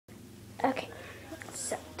Okay,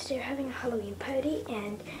 so today we're having a Halloween party,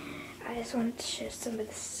 and I just wanted to show some of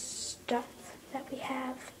the stuff that we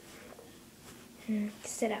have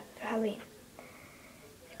set up for Halloween.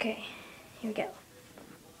 Okay, here we go.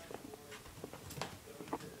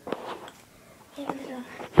 We have a little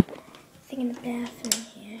thing in the bathroom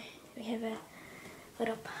here. We have a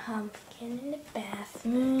little pumpkin in the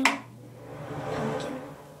bathroom. Pumpkin.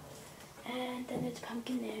 And then there's a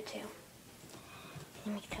pumpkin there too.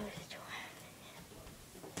 And we close the door.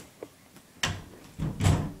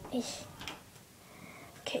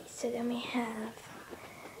 Okay, so then we have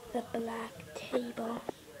the black table,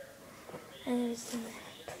 and there's some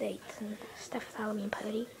plates and stuff for the Halloween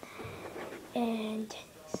party, and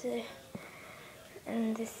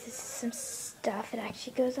this is some stuff that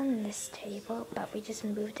actually goes on this table, but we just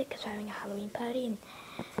moved it because we're having a Halloween party, and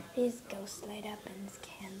these ghosts light up, and this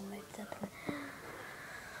candle lights up, and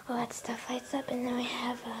all that stuff lights up, and then we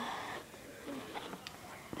have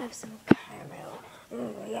some caramel.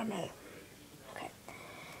 Yummy. Okay.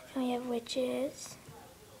 And we have witches,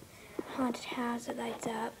 haunted house that lights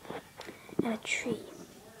up, and a tree,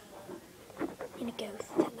 and a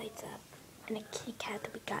ghost that lights up, and a kitty cat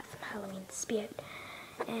that we got from Halloween Spirit.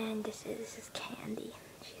 And this is Candy.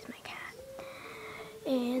 She's my cat.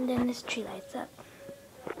 And then this tree lights up.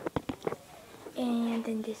 And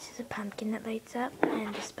then this is a pumpkin that lights up,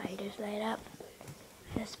 and the spiders light up.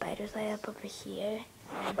 And the spiders light up over here.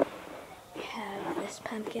 And we have this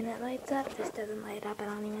pumpkin that lights up. This doesn't light up. I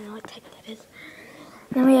don't even know what type that is.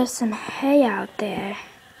 Then we have some hay out there.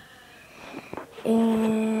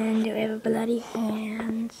 And we have bloody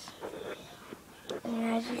hands.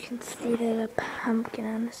 And as you can see, there's a pumpkin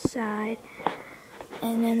on the side.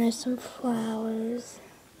 And then there's some flowers.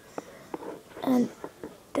 And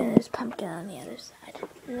then there's pumpkin on the other side.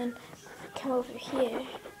 And then come over here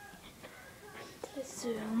to this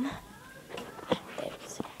room.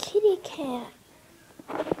 There's a kitty cat.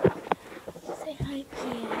 Say hi,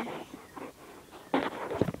 Pierre.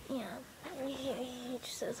 Yeah, he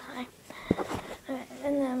just says hi. Alright,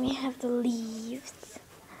 and then we have the leaves.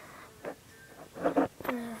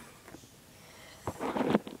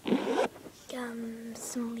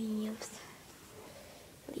 Some leaves,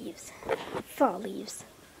 fall leaves.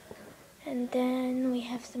 And then we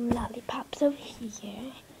have some lollipops over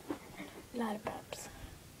here. Lollipops.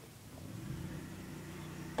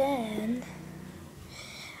 Then,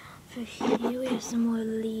 over here we have some more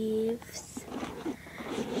leaves.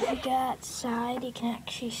 If you go outside, you can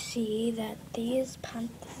actually see that this is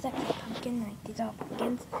actually a pumpkin, like these are all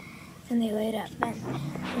pumpkins, and they light up.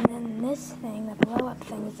 And then this thing, the blow-up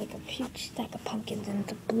thing, is like a huge stack of pumpkins, and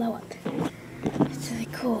it's a blow-up. It's really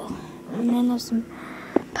cool. And then there's some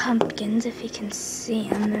pumpkins, if you can see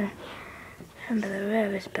them, under the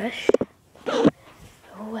rose bush. Oh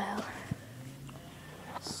well.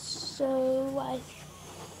 So I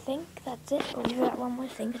think that's it. But we've got one more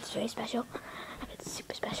thing that's very special. It's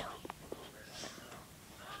super special.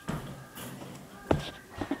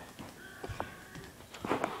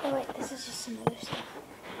 Oh wait, this is just some other stuff.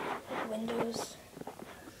 Like windows.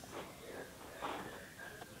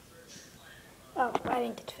 Oh, I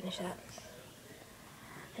didn't get to finish that.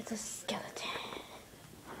 It's a skeleton.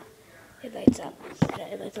 It lights up.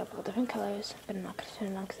 It lights up all different colors, but I'm not going to turn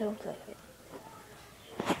it on because I don't play with it.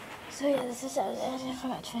 So yeah, this is I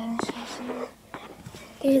forgot to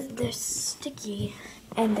finish. They're sticky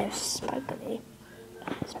and they're sparkly.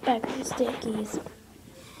 Sparkly stickies.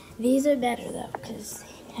 These are better though, because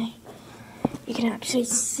you can actually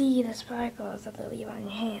see the sparkles that they leave on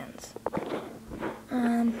your hands.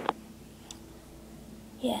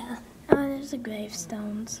 Yeah. Oh, there's the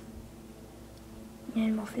gravestones.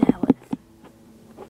 And more flowers.